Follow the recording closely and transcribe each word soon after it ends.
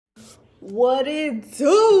What it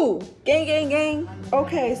do? Gang, gang, gang.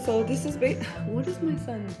 Okay, so this is what is my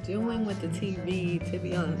son doing with the TV, to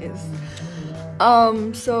be honest?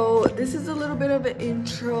 So this is a little bit of an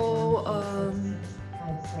intro.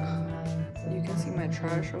 You can see my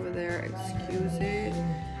trash over there, excuse it.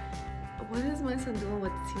 What is my son doing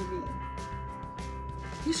with the TV?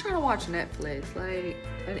 He's trying to watch Netflix, like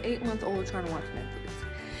an 8-month-old trying to watch Netflix.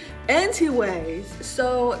 Anyways,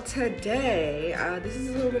 so today, this is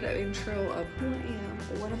a little bit of intro of who I am,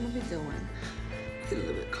 what I'm gonna be doing. Get a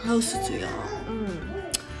little bit closer to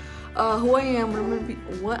y'all. Who I am,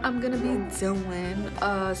 what I'm gonna be doing.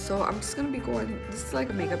 So I'm just gonna be going. This is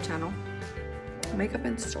like a makeup channel, makeup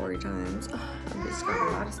and story times. I've just got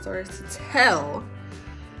a lot of stories to tell.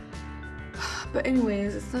 But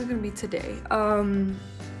anyways, it's not gonna be today.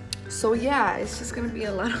 So yeah, it's just gonna be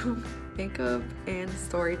a lot of makeup and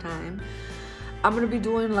story time. I'm gonna be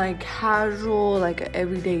doing like casual, like an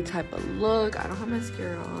everyday type of look. I don't have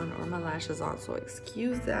mascara on or my lashes on, so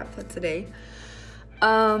excuse that for today.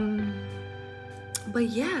 But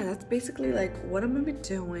yeah, that's basically like what I'm gonna be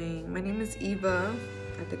doing. My name is Eva.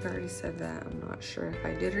 I think I already said that. I'm not sure if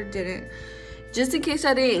I did or didn't. Just in case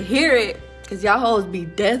I didn't hear it, cause y'all hoes be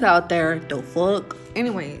death out there. The fuck.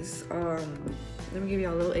 Anyways, let me give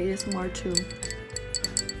y'all a little ASMR too.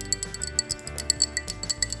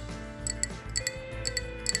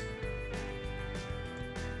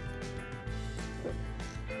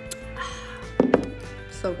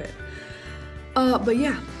 So good. But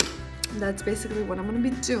yeah, that's basically what I'm gonna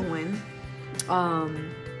be doing.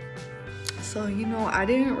 So you know, I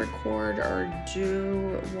didn't record or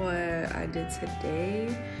do what I did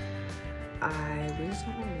today. I really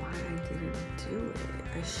don't know why I didn't do it.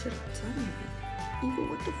 I should have done it. Even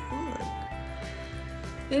what the fuck.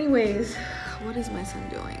 Anyways, what is my son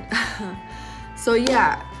doing? So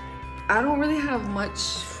yeah, I don't really have much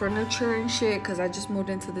furniture and shit because I just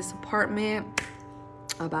moved into this apartment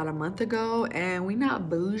about a month ago, and we not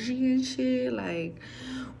bougie and shit. Like,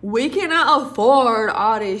 we cannot afford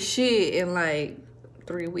all this shit in like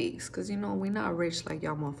 3 weeks, because you know we not rich like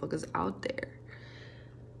y'all motherfuckers out there.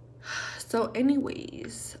 So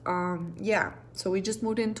anyways, yeah, so we just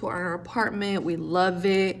moved into our apartment. We love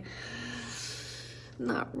it.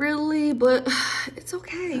 Not really, but it's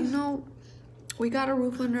okay, you know. We got a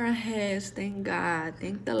roof under our heads, thank God,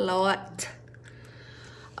 thank the Lord.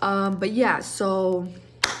 But yeah, so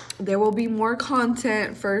there will be more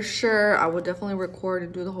content for sure. I will definitely record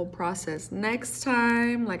and do the whole process next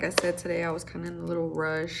time. Like I said, today I was kind of in a little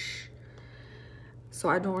rush, so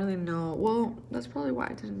I don't really know. Well, that's probably why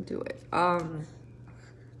I didn't do it.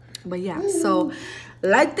 But yeah, so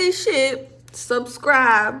like this shit,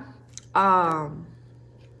 subscribe. That's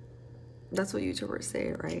what YouTubers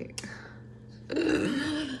say, right?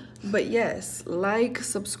 But yes, like,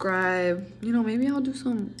 subscribe. You know, maybe I'll do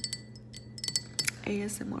some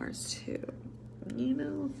ASMRs too, you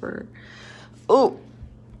know, for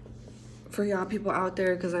y'all people out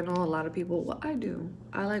there, because I know a lot of people, what I do,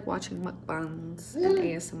 I like watching mukbangs and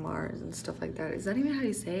ASMRs and stuff like that. Is that even how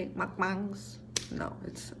you say it? Mukbangs? No,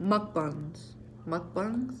 it's mukbangs.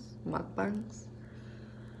 Mukbangs.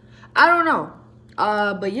 I don't know.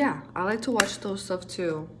 But yeah, I like to watch those stuff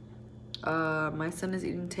too. My son is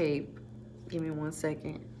eating tape. Give me 1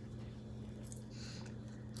 second.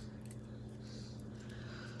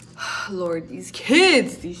 Lord, these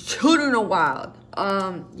kids, these children are wild.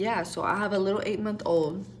 Yeah, so I have a little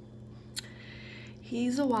 8-month-old.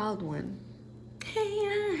 He's a wild one. Hey,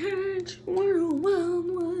 I heard you were a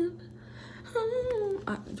wild one.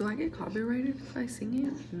 Do I get copyrighted if I sing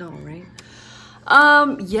it? No, right?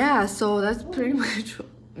 Yeah, so that's pretty much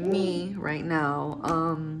me right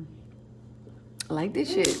now. Like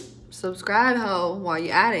this shit. Subscribe, ho, while you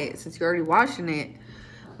at it. Since you're already watching it,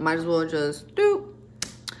 might as well just do.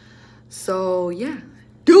 So yeah,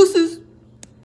 deuces.